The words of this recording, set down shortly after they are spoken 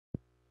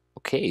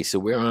Okay, so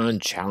we're on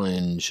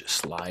challenge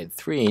slide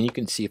 3, and you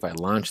can see if I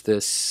launch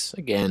this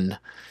again,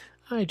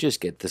 I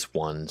just get this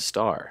 1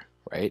 star,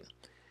 right?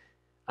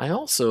 I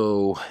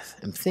also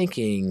am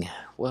thinking,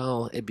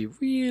 well, it'd be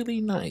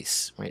really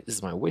nice, right? This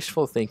is my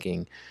wishful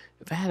thinking,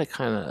 if I had a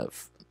kind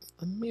of,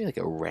 maybe like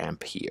a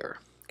ramp here,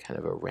 kind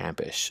of a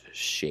rampish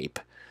shape,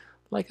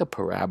 like a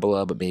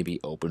parabola, but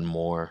maybe open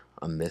more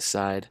on this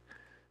side,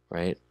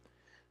 right?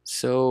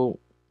 So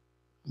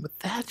with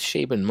that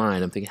shape in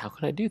mind, I'm thinking, how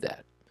can I do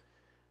that?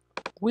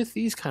 With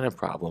these kind of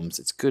problems,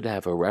 it's good to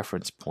have a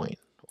reference point,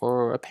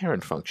 or a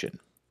parent function.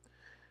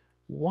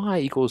 Y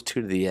equals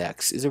 2 to the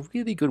x is a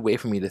really good way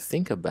for me to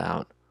think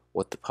about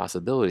what the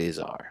possibilities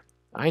are.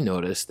 I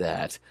notice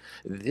that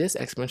this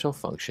exponential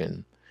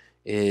function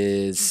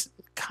is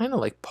kind of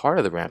like part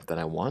of the ramp that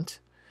I want,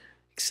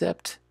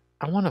 except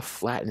I want to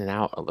flatten it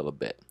out a little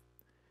bit.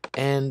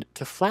 And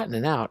to flatten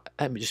it out,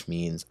 that just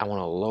means I want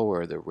to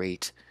lower the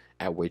rate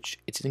at which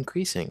it's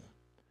increasing.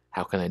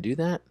 How can I do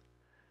that?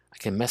 I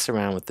can mess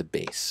around with the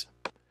base.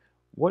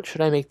 What should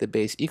I make the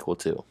base equal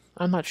to?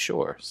 I'm not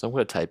sure, so I'm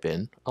going to type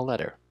in a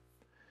letter.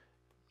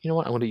 You know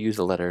what? I'm going to use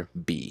the letter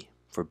B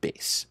for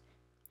base.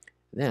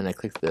 Then I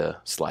click the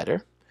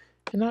slider,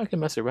 and now I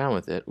can mess around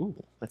with it.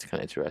 Ooh, that's kind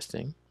of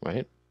interesting,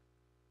 right?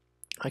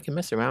 I can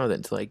mess around with it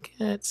until I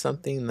get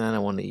something that I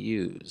want to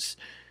use.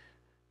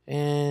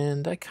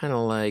 And I kind of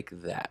like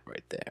that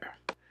right there.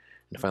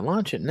 And if I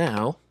launch it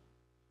now,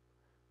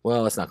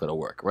 well, it's not going to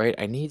work, right?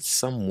 I need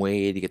some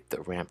way to get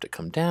the ramp to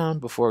come down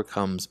before it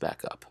comes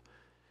back up.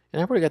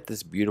 And I've already got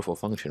this beautiful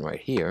function right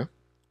here.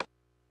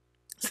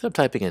 Instead of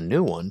typing a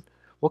new one,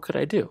 what could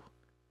I do?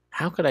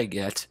 How could I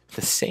get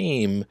the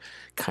same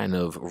kind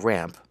of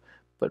ramp,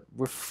 but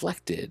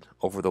reflected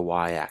over the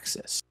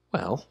y-axis?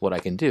 Well, what I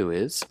can do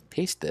is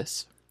paste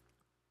this,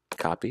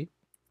 copy,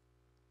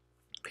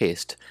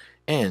 paste,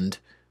 and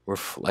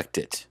reflect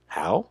it.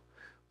 How?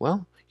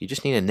 Well, you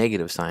just need a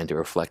negative sign to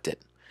reflect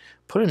it.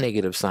 Put a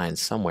negative sign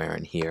somewhere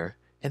in here,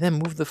 and then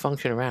move the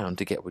function around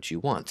to get what you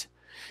want.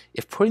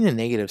 If putting the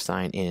negative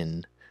sign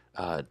in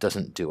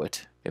doesn't do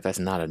it, if that's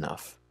not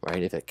enough,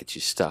 right, if it gets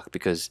you stuck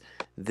because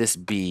this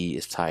b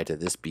is tied to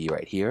this b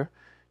right here,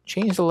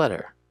 change the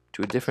letter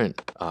to a different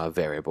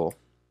variable,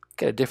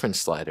 get a different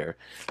slider,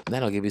 and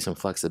that'll give you some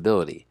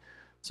flexibility.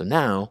 So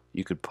now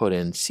you could put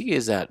in c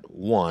is at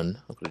 1,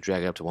 I'm going to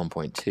drag it up to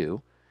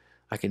 1.2.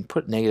 I can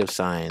put negative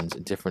signs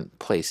in different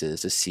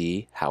places to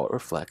see how it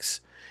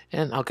reflects,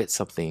 and I'll get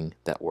something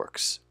that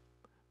works.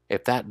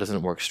 If that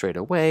doesn't work straight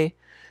away,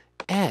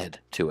 add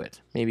to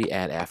it, maybe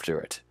add after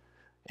it,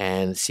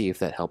 and see if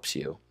that helps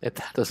you. If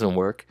that doesn't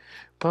work,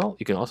 well,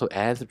 you can also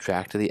add and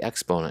subtract to the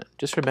exponent.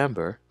 Just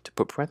remember to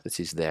put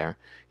parentheses there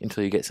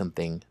until you get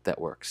something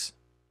that works.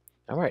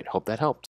 All right, hope that helped.